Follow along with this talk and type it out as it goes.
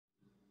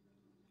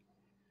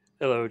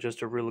Hello,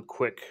 just a real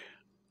quick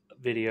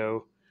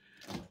video.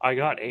 I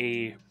got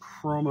a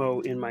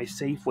promo in my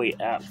Safeway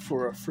app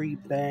for a free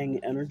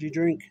Bang energy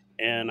drink,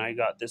 and I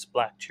got this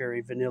black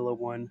cherry vanilla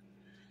one.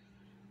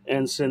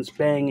 And since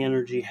Bang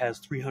Energy has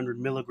 300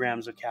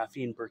 milligrams of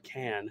caffeine per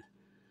can,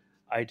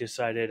 I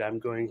decided I'm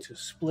going to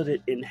split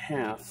it in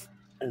half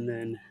and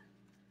then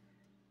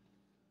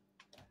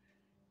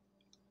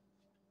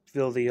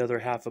fill the other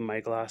half of my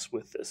glass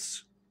with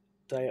this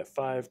Diet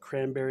 5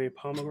 cranberry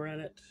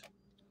pomegranate.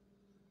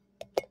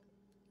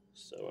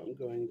 So I'm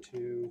going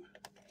to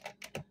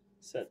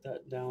set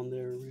that down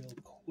there real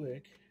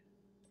quick.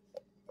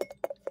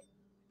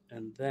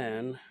 And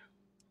then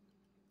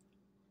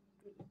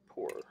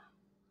pour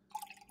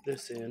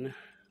this in.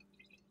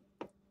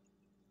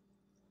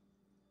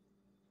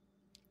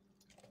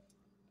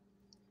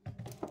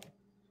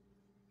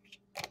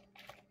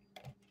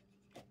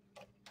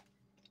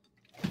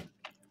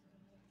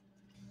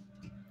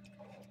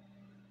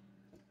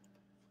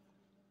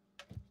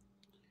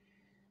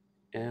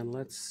 And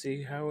let's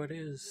see how it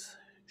is.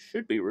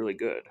 Should be really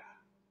good.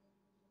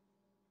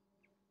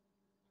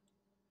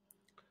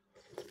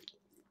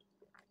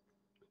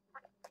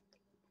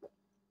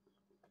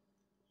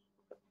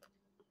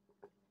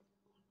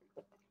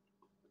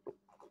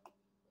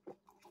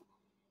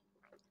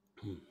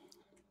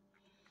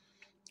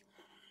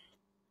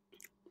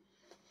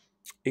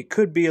 It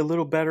could be a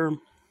little better.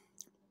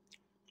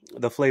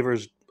 The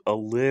flavor's a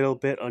little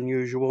bit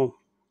unusual.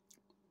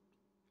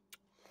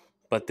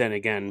 But then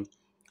again,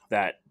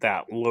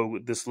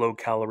 this low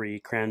calorie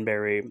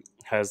cranberry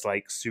has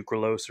like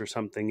sucralose or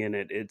something in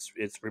it. It's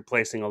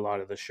replacing a lot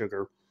of the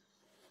sugar.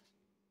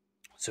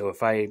 So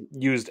if I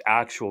used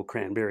actual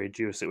cranberry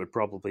juice, it would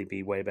probably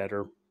be way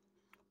better.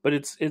 But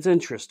it's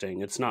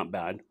interesting. It's not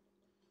bad.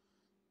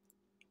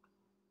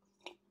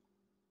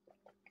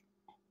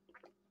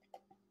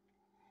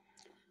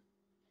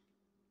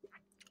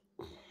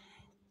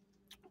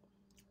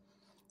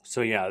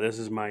 So yeah, this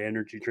is my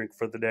energy drink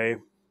for the day.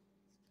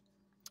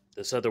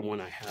 This other one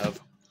I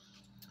have,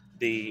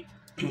 the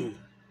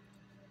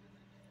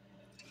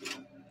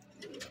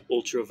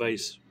Ultra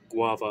Vice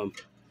Guava.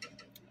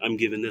 I'm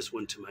giving this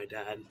one to my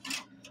dad.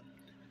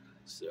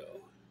 So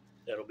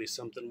that'll be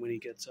something when he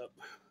gets up.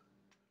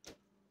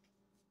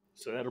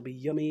 So that'll be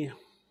yummy.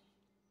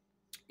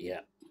 Yeah.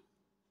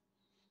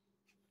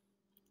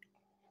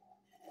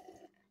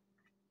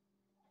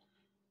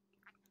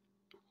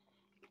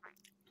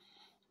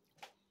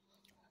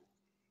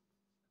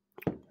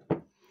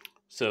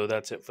 So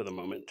that's it for the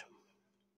moment.